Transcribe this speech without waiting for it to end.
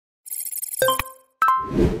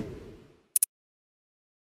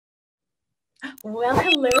Well,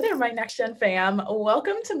 hello there, my Next Gen fam.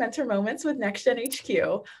 Welcome to Mentor Moments with Next Gen HQ.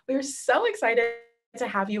 We are so excited to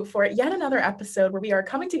have you for yet another episode where we are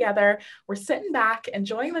coming together. We're sitting back,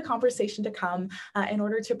 enjoying the conversation to come in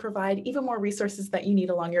order to provide even more resources that you need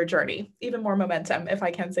along your journey, even more momentum, if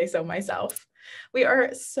I can say so myself. We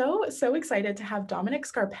are so excited to have Dominic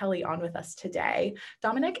Scarpelli on with us today.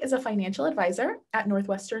 Dominic is a financial advisor at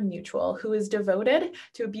Northwestern Mutual who is devoted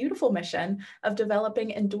to a beautiful mission of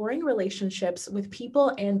developing enduring relationships with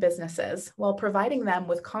people and businesses while providing them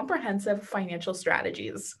with comprehensive financial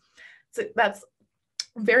strategies. So that's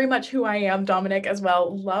very much who I am, Dominic, as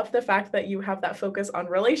well. Love the fact that you have that focus on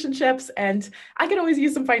relationships, and I could always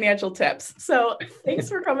use some financial tips. So thanks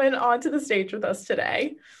for coming onto the stage with us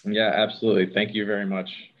today. Yeah, absolutely. Thank you very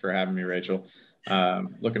much for having me, Rachel.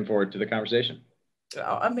 Looking forward to the conversation.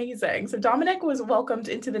 Oh, amazing. So Dominic was welcomed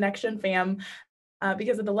into the Next Gen fam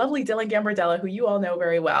because of the lovely Dylan Gambardella, who you all know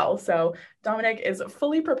very well. So Dominic is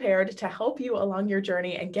fully prepared to help you along your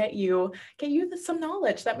journey and get you some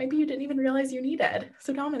knowledge that maybe you didn't even realize you needed.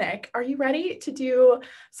 So Dominic, are you ready to do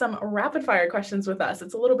some rapid fire questions with us?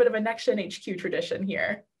 It's a little bit of a Next Gen HQ tradition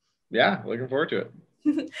here. Yeah, looking forward to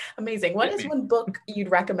it. Amazing. What is one book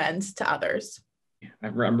you'd recommend to others?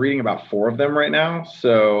 I'm reading about 4 of them right now.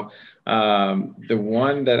 So the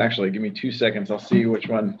one that actually, give me 2 seconds. I'll see which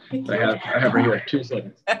one I have right here. 2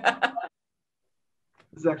 seconds. This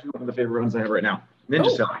is actually one of the favorite ones I have right now.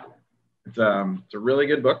 Ninja Selling. It's a really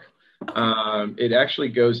good book. It actually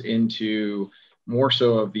goes into more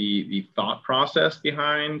so of the thought process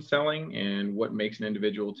behind selling and what makes an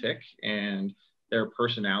individual tick and their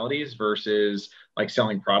personalities versus like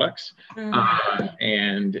selling products.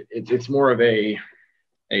 And it's more of a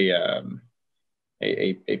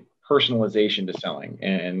personalization to selling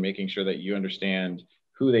and making sure that you understand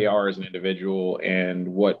who they are as an individual and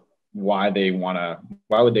why would they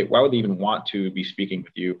even want to be speaking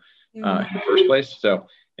with you in the first place. So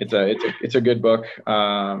it's a good book.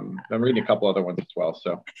 I'm reading a couple other ones as well.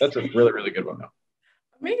 So that's a really, really good one though.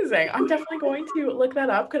 Amazing. I'm definitely going to look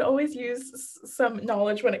that up. Could always use some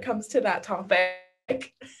knowledge when it comes to that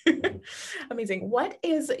topic. Amazing. What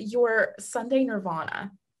is your Sunday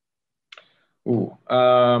nirvana? Ooh,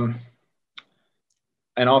 and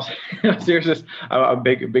also, seriously, I'm a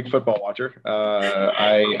big football watcher.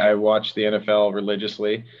 I watch the NFL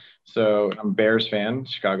religiously. So I'm a Bears fan,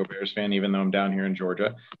 Chicago Bears fan, even though I'm down here in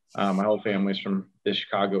Georgia. My whole family's from the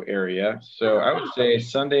Chicago area. So I would say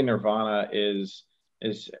Sunday nirvana is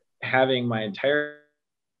having my entire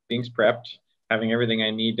things prepped, having everything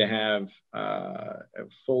I need to have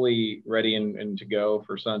fully ready and to go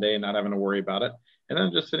for Sunday and not having to worry about it. And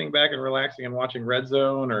then just sitting back and relaxing and watching Red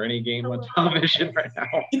Zone or any game on television right now.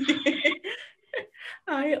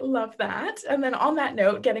 I love that. And then on that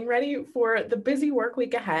note, getting ready for the busy work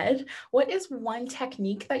week ahead, what is one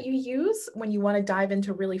technique that you use when you want to dive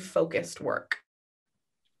into really focused work?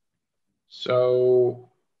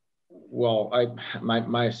 So, well,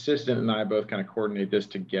 my assistant and I both kind of coordinate this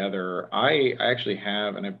together. I actually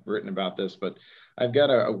have, and I've written about this, but I've got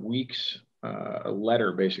a week's a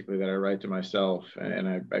letter basically that I write to myself, and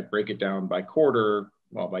I break it down by quarter,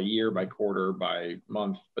 well, by year, by quarter, by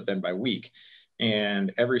month, but then by week.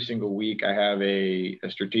 And every single week I have a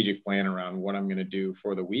strategic plan around what I'm going to do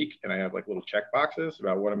for the week. And I have like little check boxes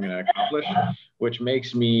about what I'm going to accomplish, which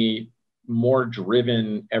makes me more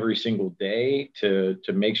driven every single day to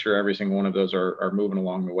make sure every single one of those are moving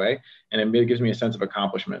along the way. And it gives me a sense of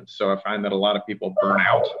accomplishment. So I find that a lot of people burn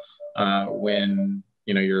out when,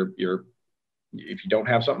 if you don't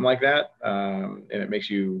have something like that, and it makes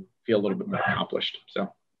you feel a little bit more accomplished.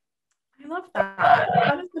 So I love that.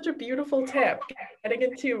 That is such a beautiful tip. Getting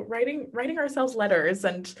into writing ourselves letters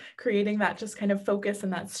and creating that just kind of focus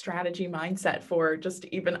and that strategy mindset for just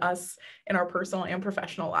even us in our personal and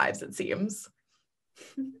professional lives, it seems.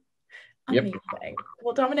 Amazing. Yep.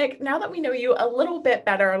 Well, Dominic, now that we know you a little bit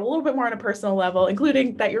better, a little bit more on a personal level,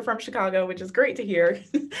 including that you're from Chicago, which is great to hear.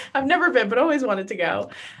 I've never been, but always wanted to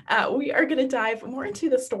go. We are going to dive more into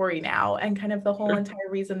the story now and kind of the whole entire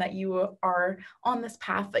reason that you are on this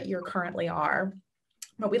path that you're currently are.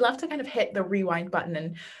 But we love to kind of hit the rewind button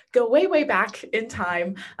and go way back in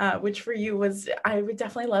time, which for you was, I would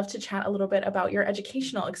definitely love to chat a little bit about your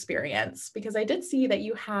educational experience, because I did see that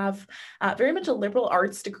you have very much a liberal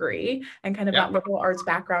arts degree and kind of that liberal arts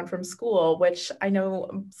background from school, which I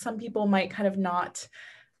know some people might kind of not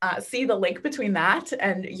see the link between that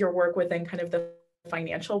and your work within kind of the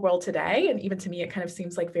financial world today. And even to me, it kind of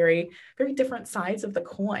seems like very, very different sides of the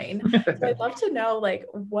coin. So I'd love to know, like,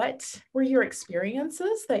 what were your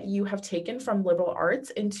experiences that you have taken from liberal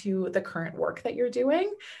arts into the current work that you're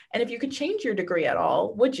doing? And if you could change your degree at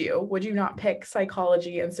all, would you? Would you not pick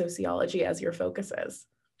psychology and sociology as your focuses?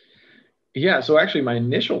 Yeah, so actually, my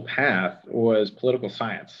initial path was political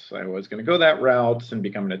science. I was going to go that route and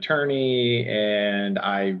become an attorney, and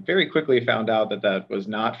I very quickly found out that that was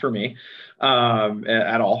not for me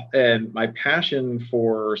at all. And my passion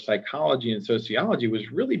for psychology and sociology was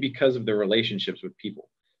really because of the relationships with people.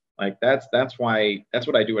 Like that's why that's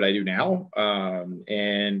what I do now,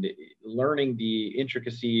 and learning the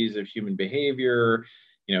intricacies of human behavior,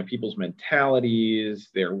 people's mentalities,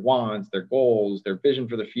 their wants, their goals, their vision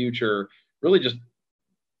for the future, really just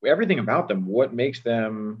everything about them, what makes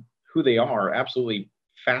them who they are, absolutely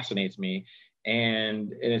fascinates me.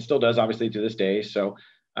 And it still does, obviously, to this day. So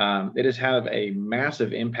it has had a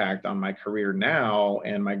massive impact on my career now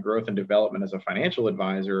and my growth and development as a financial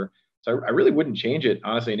advisor. So I really wouldn't change it,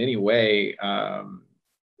 honestly, in any way.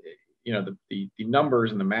 The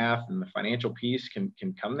numbers and the math and the financial piece can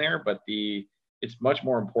come there, but it's much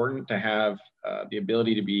more important to have the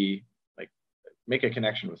ability to be like make a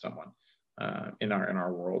connection with someone in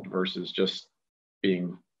our world versus just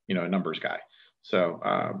being a numbers guy. So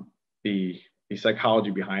the psychology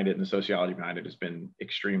behind it and the sociology behind it has been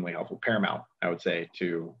extremely helpful, paramount, I would say,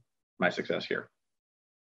 to my success here.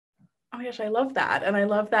 Oh my gosh, I love that. And I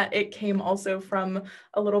love that it came also from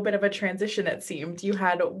a little bit of a transition, it seemed. You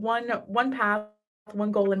had one path,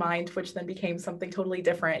 one goal in mind, which then became something totally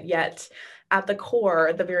different. Yet at the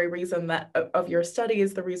core, the very reason that of your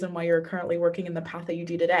studies, the reason why you're currently working in the path that you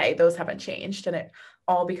do today, those haven't changed. And it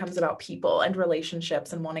all becomes about people and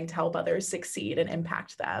relationships and wanting to help others succeed and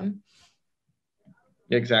impact them.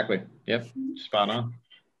 Exactly. Yep. Spot on.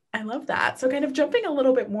 I love that. So kind of jumping a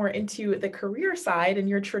little bit more into the career side and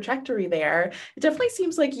your trajectory there, it definitely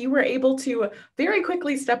seems like you were able to very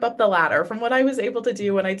quickly step up the ladder from what I was able to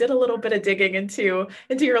do when I did a little bit of digging into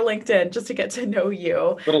your LinkedIn just to get to know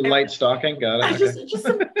you. Little light stalking. Got it. I Okay. just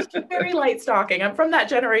some very light stalking. I'm from that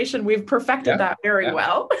generation. We've perfected Yeah. that very Yeah.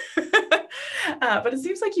 well. But it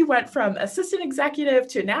seems like you went from assistant executive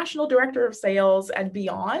to national director of sales and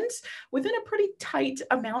beyond within a pretty tight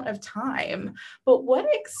amount of time. But what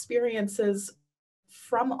experiences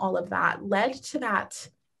from all of that led to that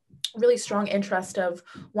really strong interest of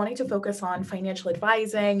wanting to focus on financial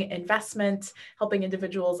advising, investment, helping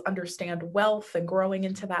individuals understand wealth and growing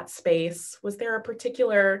into that space? Was there a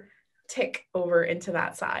particular tick over into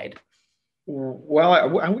that side? Well,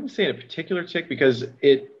 I wouldn't say a particular tick because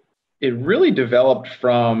it really developed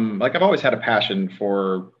from, like, I've always had a passion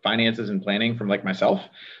for finances and planning from, like, myself.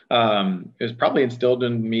 It was probably instilled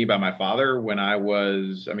in me by my father when I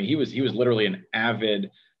mean, he was literally an avid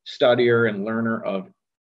studier and learner of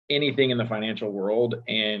anything in the financial world.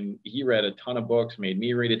 And he read a ton of books, made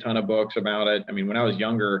me read a ton of books about it. I mean, when I was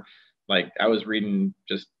younger, like, I was reading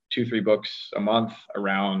just 2, 3 books a month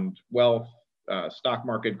around wealth, stock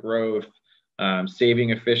market growth,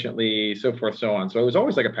 saving efficiently, so forth, so on. So it was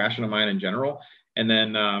always like a passion of mine in general. And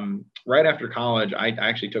then right after college, I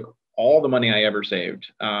actually took all the money I ever saved.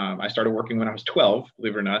 I started working when I was 12,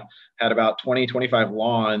 believe it or not, had about 20, 25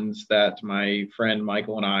 lawns that my friend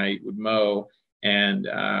Michael and I would mow. And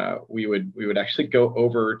we would actually go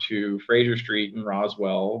over to Fraser Street in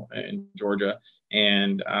Roswell in Georgia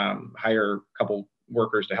and hire a couple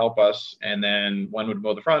workers to help us. And then one would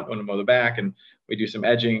mow the front, one would mow the back, and we do some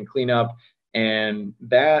edging and cleanup. And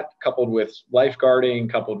that, coupled with lifeguarding,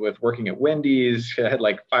 coupled with working at Wendy's, I had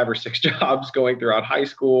like 5 or 6 jobs going throughout high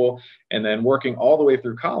school, and then working all the way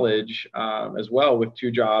through college as well with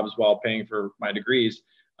 2 jobs while paying for my degrees.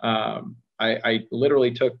 I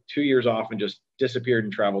literally took 2 years off and just disappeared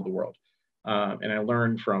and traveled the world. And I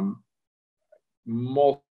learned from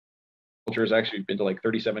multiple cultures. Actually been to like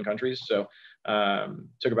 37 countries. So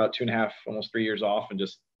took about 2.5, almost 3 years off and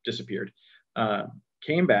just disappeared.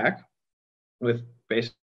 Came back with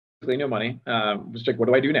basically no money. Was like, what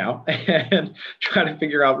do I do now? And try to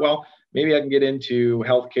figure out, well, maybe I can get into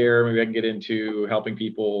healthcare. Maybe I can get into helping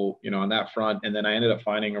people, on that front. And then I ended up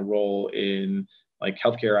finding a role in like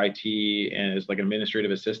healthcare IT and as like an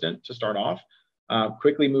administrative assistant to start off.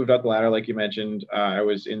 Quickly moved up the ladder, like you mentioned. I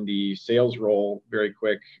was in the sales role very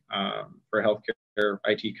quick for a healthcare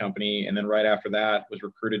IT company. And then right after that was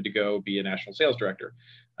recruited to go be a national sales director.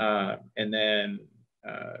 And then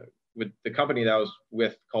with the company that I was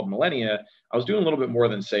with called Millennia, I was doing a little bit more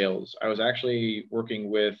than sales. I was actually working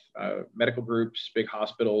with medical groups, big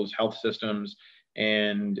hospitals, health systems,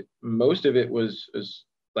 and most of it was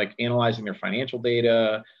like analyzing their financial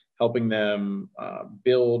data, helping them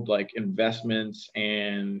build like investments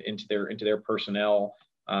and into their personnel,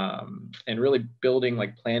 and really building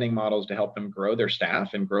like planning models to help them grow their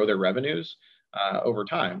staff and grow their revenues over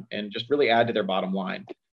time, and just really add to their bottom line.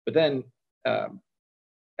 But then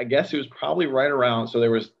I guess it was probably right around. So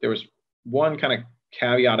there was one kind of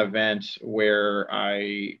caveat event where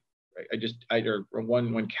or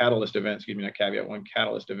one catalyst event, excuse me, not caveat, one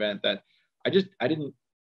catalyst event that I didn't.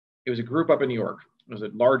 It was a group up in New York. It was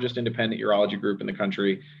the largest independent urology group in the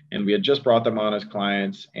country, and we had just brought them on as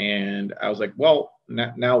clients. And I was like, well,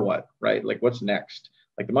 now what, right? Like, what's next?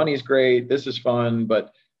 Like, the money's great, this is fun,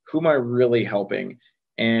 but who am I really helping?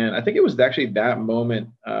 And I think it was actually that moment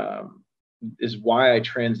is why I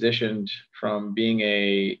transitioned from being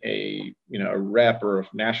a rep or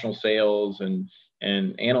national sales and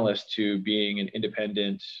analyst to being an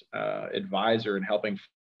independent advisor and helping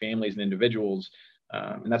families and individuals.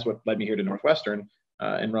 And that's what led me here to Northwestern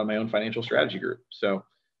and run my own financial strategy group. So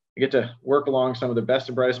I get to work along some of the best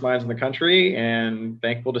and brightest minds in the country, and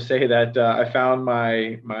thankful to say that I found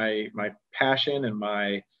my passion and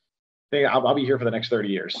my thing. I'll be here for the next 30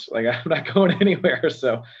 years. Like, I'm not going anywhere.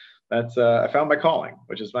 So that's I found my calling,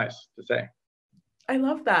 which is nice to say. I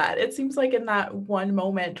love that. It seems like in that one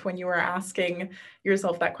moment when you were asking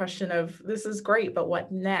yourself that question of, this is great, but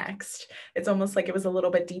what next? It's almost like it was a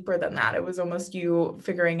little bit deeper than that. It was almost you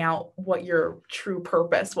figuring out what your true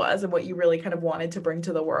purpose was and what you really kind of wanted to bring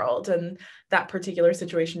to the world. And that particular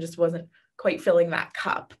situation just wasn't quite filling that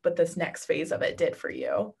cup, but this next phase of it did for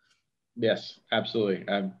you. Yes, absolutely.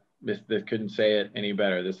 This couldn't say it any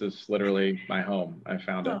better. This is literally my home. I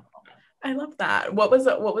found it. I love that. What was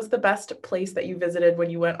the best place that you visited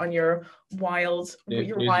when you went on your wild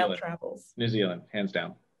travels? New Zealand, hands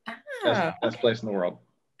down. Best Place in the world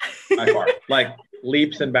by far. Like,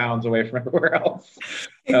 leaps and bounds away from everywhere else.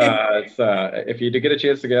 If you do get a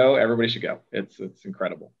chance to go, everybody should go. It's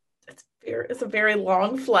incredible. It's a very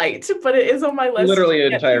long flight, but it is on my list. Literally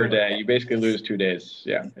an entire day. You basically lose 2 days.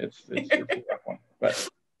 Yeah, it's a rough one, but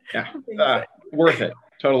yeah, worth it.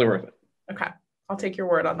 Totally worth it. Okay. I'll take your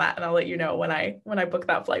word on that, and I'll let you know when I book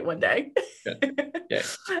that flight one day. Good. Yeah.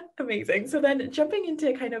 Amazing. So then jumping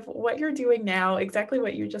into kind of what you're doing now, exactly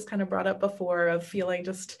what you just kind of brought up before, of feeling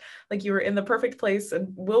just like you were in the perfect place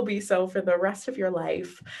and will be so for the rest of your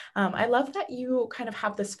life. I love that you kind of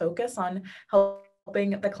have this focus on helping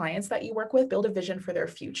the clients that you work with build a vision for their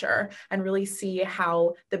future and really see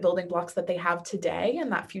how the building blocks that they have today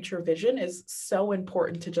and that future vision is so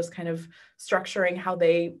important to just kind of structuring how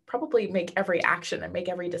they probably make every action and make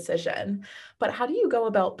every decision. But how do you go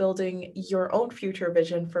about building your own future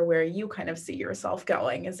vision for where you kind of see yourself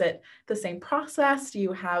going? Is it the same process? Do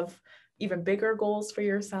you have even bigger goals for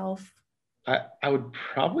yourself? I would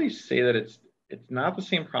probably say that it's not the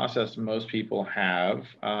same process most people have,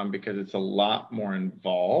 because it's a lot more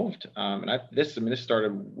involved. And this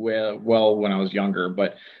started well when I was younger,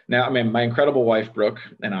 but now, my incredible wife, Brooke,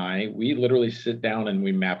 and we literally sit down and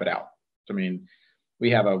we map it out. We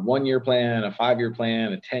have a 1-year plan, a 5-year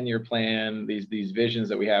plan, a 10-year plan, these visions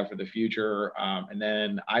that we have for the future. And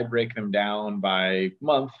then I break them down by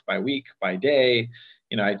month, by week, by day.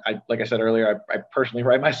 I like I said earlier, I personally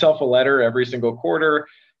write myself a letter every single quarter,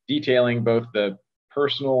 detailing both the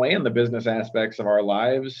personal and the business aspects of our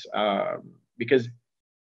lives. Because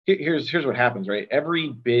here's what happens, right? Every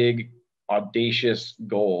big, audacious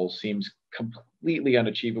goal seems completely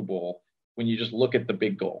unachievable when you just look at the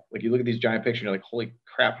big goal. Like, you look at these giant pictures, you're like, holy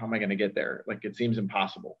crap, how am I going to get there? Like, it seems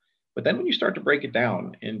impossible. But then when you start to break it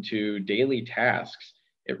down into daily tasks,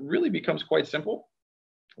 it really becomes quite simple.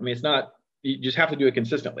 It's not, you just have to do it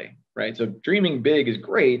consistently, right? So dreaming big is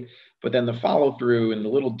great, but then the follow through and the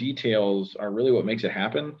little details are really what makes it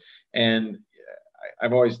happen. And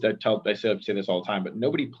I've always say this all the time, but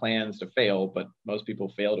nobody plans to fail, but most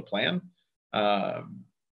people fail to plan.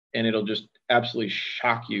 And it'll just absolutely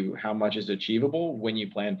shock you how much is achievable when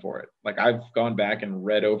you plan for it. Like, I've gone back and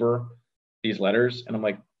read over these letters, and I'm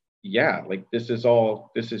like, yeah, like this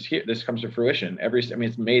is here. This comes to fruition. It's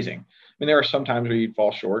amazing. There are some times where you'd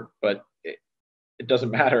fall short, but it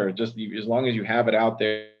doesn't matter. Just as long as you have it out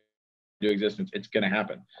there into existence, it's going to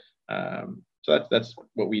happen. So that's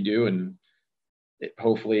what we do. And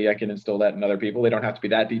hopefully I can instill that in other people. They don't have to be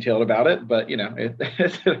that detailed about it, but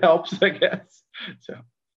it helps, I guess. So.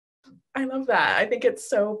 I love that. I think it's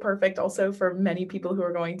so perfect also for many people who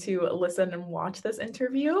are going to listen and watch this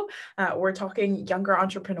interview. We're talking younger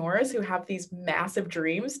entrepreneurs who have these massive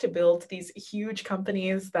dreams to build these huge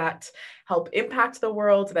companies that help impact the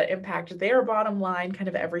world, that impact their bottom line, kind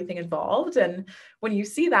of everything involved. And when you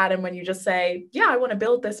see that and when you just say, yeah, I want to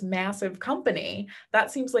build this massive company,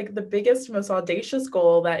 that seems like the biggest, most audacious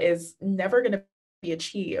goal that is never going to be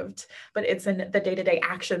achieved, but it's in the day-to-day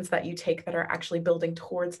actions that you take that are actually building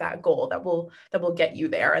towards that goal that will get you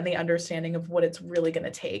there, and the understanding of what it's really going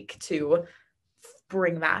to take to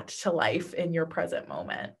bring that to life in your present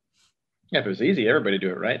moment. Yeah, if it was easy, everybody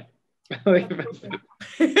do it, right?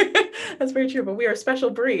 That's very true, but we are special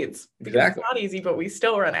breeds because Exactly. it's not easy, but we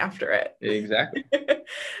still run after it. Exactly.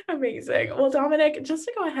 Amazing. Well, Dominic, just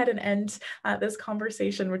to go ahead and end this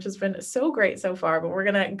conversation, which has been so great so far, but we're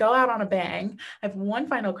going to go out on a bang. I have one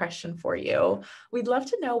final question for you. We'd love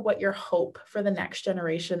to know what your hope for the next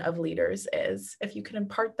generation of leaders is. If you could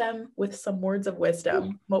impart them with some words of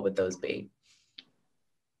wisdom, what would those be?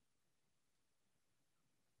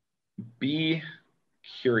 Be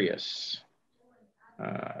curious.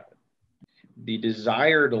 The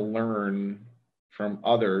desire to learn from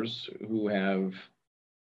others who have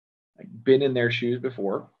been in their shoes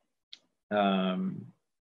before.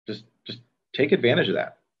 Just take advantage of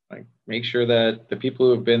that. Like, make sure that the people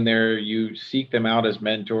who have been there, you seek them out as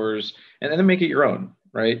mentors, and then make it your own.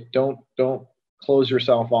 Right? Don't close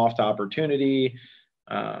yourself off to opportunity.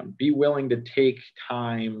 Be willing to take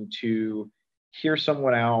time to hear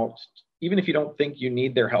someone out, even if you don't think you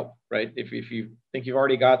need their help. Right? If you think you've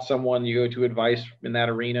already got someone, you go to advice in that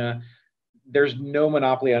arena. There's no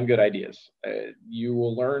monopoly on good ideas. You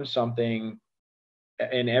will learn something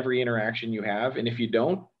in every interaction you have, and if you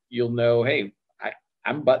don't, you'll know, hey,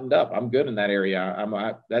 I'm buttoned up. I'm good in that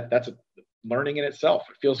area. That's a learning in itself.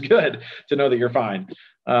 It feels good to know that you're fine.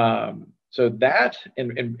 So that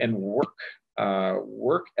and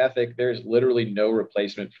work ethic. There's literally no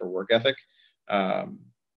replacement for work ethic.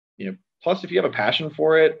 Plus, if you have a passion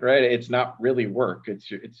for it, right, it's not really work.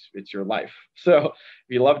 It's your life. So if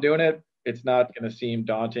you love doing it, it's not going to seem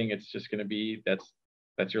daunting. It's just going to be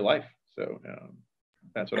that's your life. So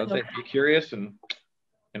that's what I'd say. Be curious and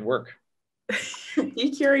work.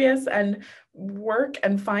 Be curious and work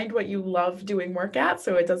and find what you love doing work at,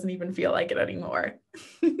 so it doesn't even feel like it anymore.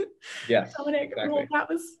 Yes, Dominic, exactly. well,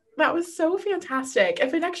 that was so fantastic.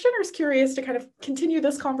 If an next gener is curious to kind of continue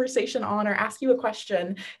this conversation on or ask you a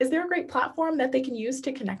question, is there a great platform that they can use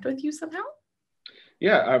to connect with you somehow?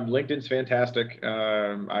 Yeah, LinkedIn's fantastic.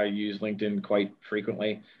 I use LinkedIn quite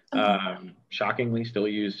frequently. Shockingly, still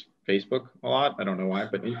use Facebook a lot. I don't know why,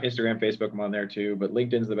 but Instagram, Facebook, I'm on there too. But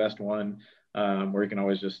LinkedIn's the best one, where you can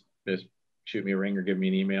always just shoot me a ring or give me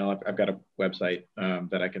an email. I've got a website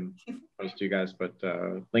that I can post to you guys, but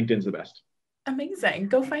LinkedIn's the best. Amazing.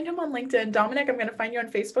 Go find him on LinkedIn. Dominic, I'm going to find you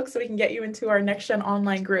on Facebook so we can get you into our Next Gen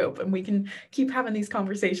online group and we can keep having these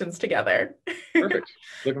conversations together. Perfect.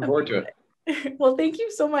 Looking forward to it. Well, thank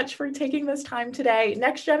you so much for taking this time today.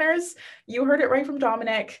 Next Geners, you heard it right from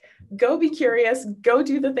Dominic. Go be curious, go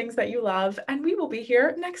do the things that you love, and we will be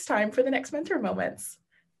here next time for the next Mentor Moments.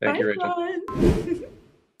 Thank you, Bye, Rachel. everyone.